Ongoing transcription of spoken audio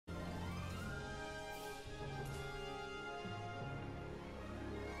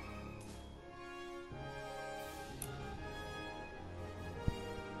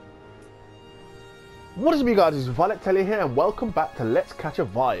What is up, you guys? It's Violet Telly here, and welcome back to Let's Catch a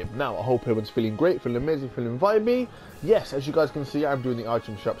Vibe. Now, I hope everyone's feeling great, feeling amazing, feeling vibey. Yes, as you guys can see, I'm doing the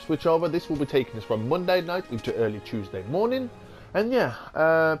item shop switchover. This will be taking us from Monday night into early Tuesday morning. And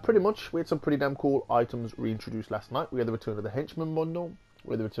yeah, pretty much, we had some pretty damn cool items reintroduced last night. We had the return of the Henchman bundle,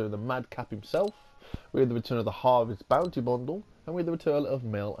 we had the return of the Madcap himself, we had the return of the Harvest Bounty bundle, and we had the return of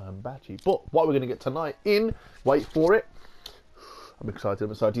Mel and Batchy. But what we're going to get tonight in, wait for it, I'm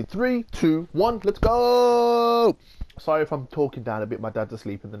excited. 3, 2, 1, let's go! Sorry if I'm talking down a bit, my dad's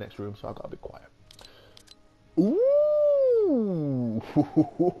asleep in the next room, so I've got to be quiet. Ooh!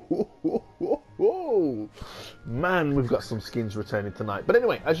 Man, we've got some skins returning tonight. But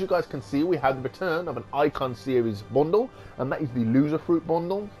anyway, as you guys can see, we have the return of an Icon Series bundle, and that is the Loser Fruit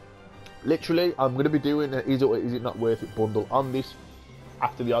bundle. Literally, I'm going to be doing an Is It or Is It Not Worth It bundle on this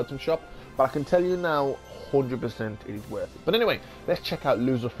after the item shop, but I can tell you now, 100% it is worth it. But anyway, let's check out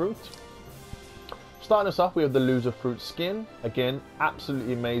Loser Fruit. Starting us off, we have the Loser Fruit skin. Again,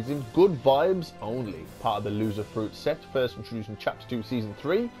 absolutely amazing. Good vibes only. Part of the Loser Fruit set. First introduced in Chapter 2, Season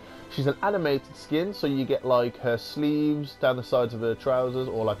 3. She's an animated skin, so you get like her sleeves down the sides of her trousers,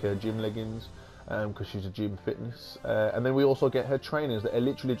 or like her gym leggings, because she's a gym fitness. And then we also get her trainers that are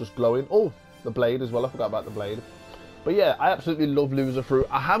literally just glowing. Oh, the blade as well. I forgot about the blade. But yeah, I absolutely love Loser Fruit.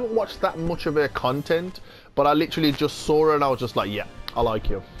 I haven't watched that much of her content, but I literally just saw her and I was just like, yeah, I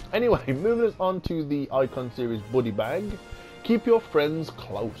like you. Anyway, moving us on to the Icon Series Buddy Bag. Keep your friends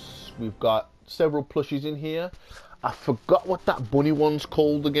close. We've got several plushies in here. I forgot what that bunny one's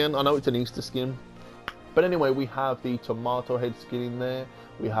called again. I know it's an Easter skin. But anyway, we have the Tomato Head skin in there.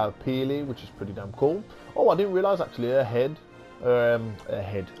 We have Peely, which is pretty damn cool. Oh, I didn't realise actually her head.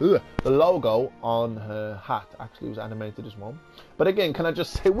 The logo on her hat actually was animated as well. But again, can I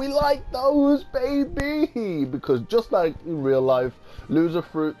just say, we like those, baby! Because just like in real life, Loser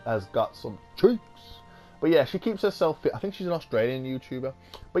Fruit has got some cheeks. But yeah, she keeps herself fit. I think she's an Australian YouTuber.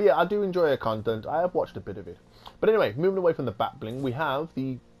 But yeah, I do enjoy her content. I have watched a bit of it. But anyway, moving away from the back bling, we have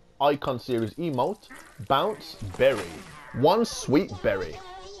the Icon Series emote, Bounce Berry. One sweet berry.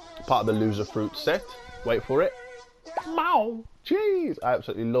 Part of the Loser Fruit set. Wait for it. Mow! Jeez, I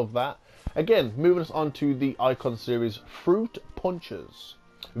absolutely love that. Again, moving us on to the Icon Series Fruit Punches.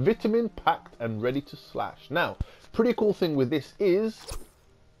 Vitamin packed and ready to slash. Now, pretty cool thing with this is,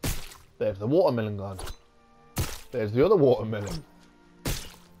 there's the watermelon gone. There's the other watermelon.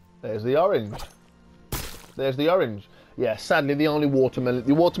 There's the orange. There's the orange. Yeah, sadly the watermelon's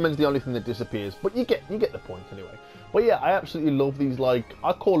the only thing that disappears, but you get the point anyway. But yeah, I absolutely love these, like,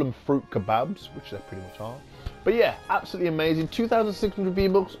 I call them fruit kebabs, which they pretty much are. But yeah, absolutely amazing. 2,600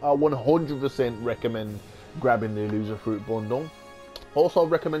 V-Bucks. I 100% recommend grabbing the Loser Fruit bundle. Also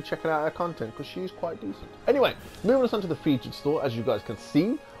recommend checking out her content because she's quite decent. Anyway, moving us on to the featured store. As you guys can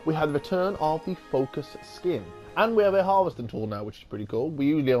see, we have the return of the Focus skin. And we have a harvesting tool now, which is pretty cool. We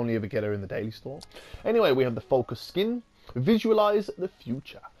usually only ever get her in the daily store. Anyway, we have the Focus skin. Visualize the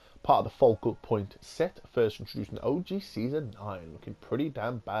future. Part of the Focal Point set. First introduced in OG Season 9. Looking pretty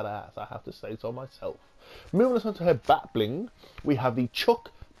damn badass, I have to say so myself. Moving us on to her back bling, we have the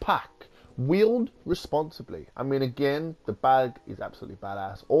Chuck Pack. Wield responsibly. I mean, again, the bag is absolutely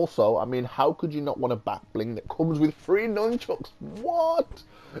badass. Also, I mean, how could you not want a back bling that comes with 3 nunchucks? What?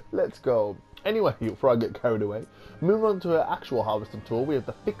 Let's go. Anyway, before I get carried away, moving on to her actual harvesting tool, we have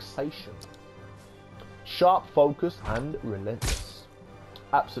the Fixation. Sharp focus and relentless.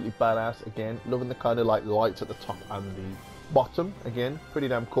 Absolutely badass. Again, loving the kind of like lights at the top and the bottom. Again, pretty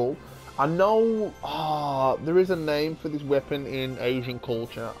damn cool. I know there is a name for this weapon in Asian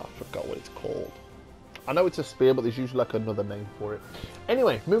culture. I forgot what it's called. I know it's a spear, but there's usually like another name for it.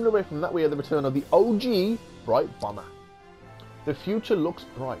 Anyway, moving away from that, we have the return of the OG Bright Bomber. The future looks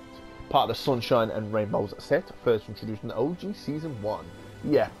bright. Part of the Sunshine and Rainbows set. First introduced in the OG Season 1.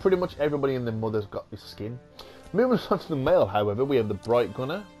 Yeah, pretty much everybody and their mother's got this skin. Moving on to the male, however, we have the Bright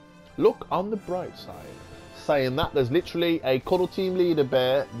Gunner. Look on the bright side. Saying that, there's literally a Cuddle Team Leader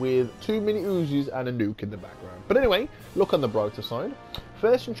bear with 2 mini Uzis and a nuke in the background. But anyway, look on the brighter side.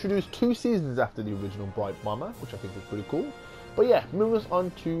 First introduced 2 seasons after the original Bright Bomber, which I think is pretty cool. But yeah, moving us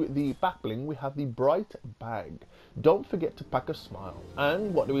on to the back bling, we have the Bright Bag. Don't forget to pack a smile.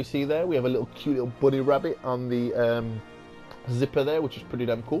 And what do we see there? We have a little cute little bunny rabbit on the zipper there, which is pretty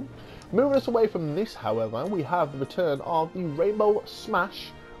damn cool. Moving us away from this, however, we have the return of the Rainbow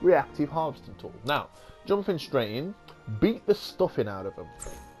Smash Reactive Harvesting Tool. Now, jumping straight in, beat the stuffing out of them.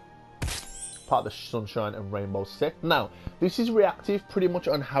 part of the Sunshine and Rainbow set. Now, this is reactive pretty much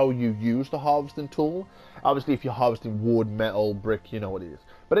on how you use the harvesting tool. Obviously, if you're harvesting wood, metal, brick, you know what it is.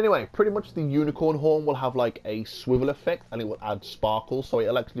 But anyway, pretty much the unicorn horn will have like a swivel effect and it will add sparkles, so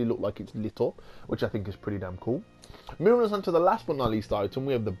it'll actually look like it's lit up, which I think is pretty damn cool. Moving us on to the last but not least item,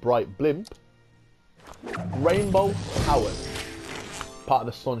 we have the bright blimp. Rainbow powered. Part of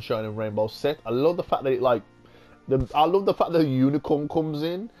the Sunshine and Rainbow set. I love the fact that it like I love the fact that the unicorn comes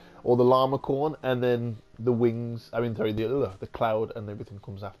in, or the llama corn, and then the wings, the cloud and everything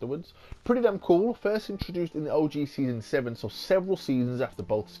comes afterwards. Pretty damn cool. First introduced in the OG Season 7, so several seasons after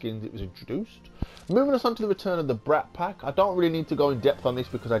both skins it was introduced. Moving us on to the return of the Brat Pack. I don't really need to go in depth on this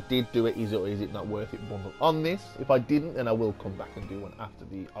because I did do it. Is it or is it not worth it bundle on this? If I didn't, then I will come back and do one after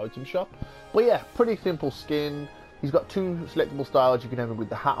the item shop. But yeah, pretty simple skin. He's got two selectable styles. You can have him with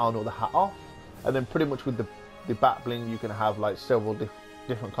the hat on or the hat off. And then pretty much with the bat bling, you can have like several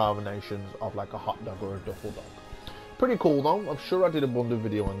different combinations of like a hot dog or a duffel dog. Pretty cool though. I'm sure I did a bundle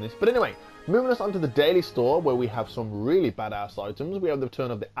video on this. But anyway, moving us on to the daily store where we have some really badass items. We have the return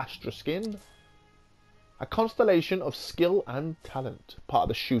of the Astra skin. A constellation of skill and talent. Part of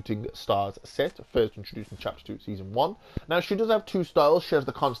the Shooting Stars set. First introduced in Chapter 2 Season 1. Now she does have two styles. She has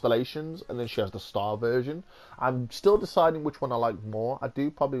the constellations and then she has the star version. I'm still deciding which one I like more. I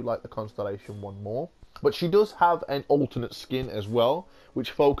do probably like the constellation one more. But she does have an alternate skin as well, which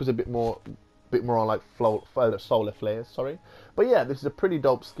focuses a bit more on like solar flares, sorry. But yeah, this is a pretty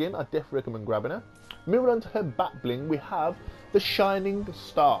dope skin. I definitely recommend grabbing her. Moving on to her bat bling, we have the Shining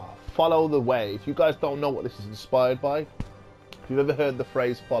Star. Follow the way. If you guys don't know what this is inspired by, if you've ever heard the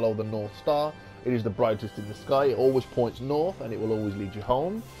phrase follow the North Star, it is the brightest in the sky. It always points north and it will always lead you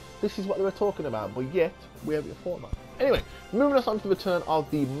home. This is what they were talking about, but yet we have it for Fortnite. Anyway, moving us on to the return of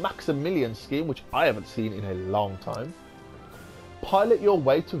the Maximilian skin, which I haven't seen in a long time. Pilot Your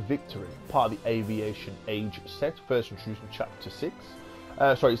Way to Victory, part of the Aviation Age set, first introduced in Chapter 6.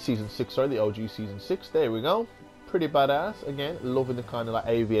 Season 6, the OG Season 6. There we go. Pretty badass. Again, loving the kind of like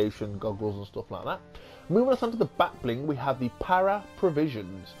aviation goggles and stuff like that. Moving us on to the bat bling, we have the Para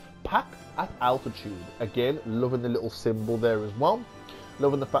Provisions, packed at altitude. Again, loving the little symbol there as well.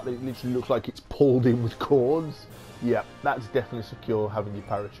 Loving the fact that it literally looks like it's pulled in with cords. Yeah, that's definitely secure having your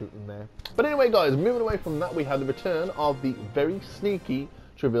parachute in there. But anyway, guys, moving away from that, we have the return of the very sneaky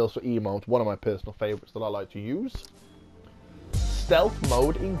traversal emote, one of my personal favourites that I like to use. Stealth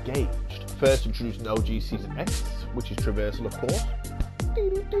Mode Engaged. First introduced in OG Season X, which is traversal, of course.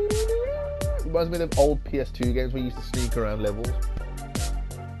 Reminds me of old PS2 games where you used to sneak around levels.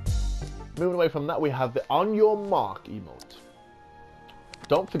 Moving away from that, we have the On Your Mark emote.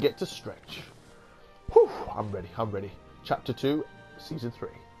 Don't forget to stretch. Whew, I'm ready. Chapter 2, Season 3.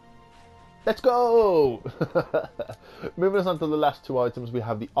 Let's go! Moving us on to the last two items, we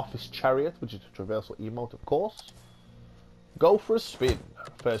have the Office Chariot, which is a traversal emote, of course. Go for a Spin.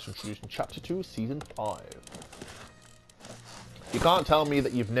 First introduced in Chapter 2, Season 5. You can't tell me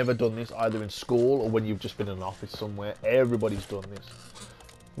that you've never done this either in school or when you've just been in an office somewhere. Everybody's done this.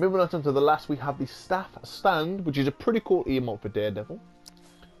 Moving on to the last, we have the Staff Stand, which is a pretty cool emote for Daredevil.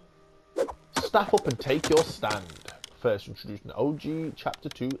 Staff Up and Take Your Stand. First introduced in OG Chapter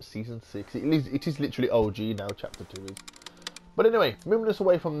 2 Season 6. It is literally OG now, Chapter 2 is. But anyway, moving us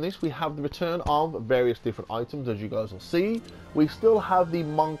away from this, we have the return of various different items, as you guys will see. We still have the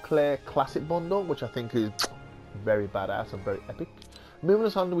Montclair Classic Bundle, which I think is very badass and very epic. Moving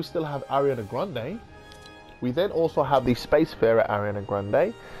us on, we still have Ariana Grande. We then also have the Spacefarer Ariana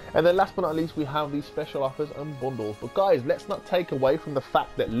Grande. And then last but not least, we have the special offers and bundles. But guys, let's not take away from the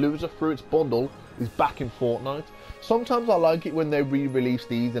fact that Loser Fruits bundle is back in Fortnite. Sometimes I like it when they re-release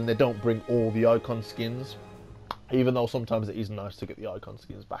these and they don't bring all the icon skins. Even though sometimes it is nice to get the icon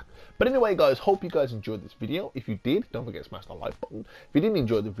skins back. But anyway, guys, hope you guys enjoyed this video. If you did, don't forget to smash the like button. If you didn't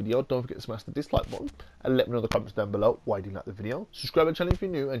enjoy the video, don't forget to smash the dislike button. And let me know in the comments down below why you didn't like the video. Subscribe to the channel if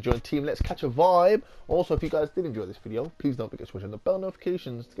you're new and join Team Let's Catch a Vibe. Also, if you guys did enjoy this video, please don't forget to switch on the bell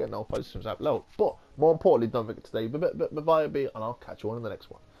notifications to get notifications out below. But more importantly, don't forget to stay the vibe, and I'll catch you on in the next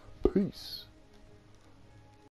one. Peace.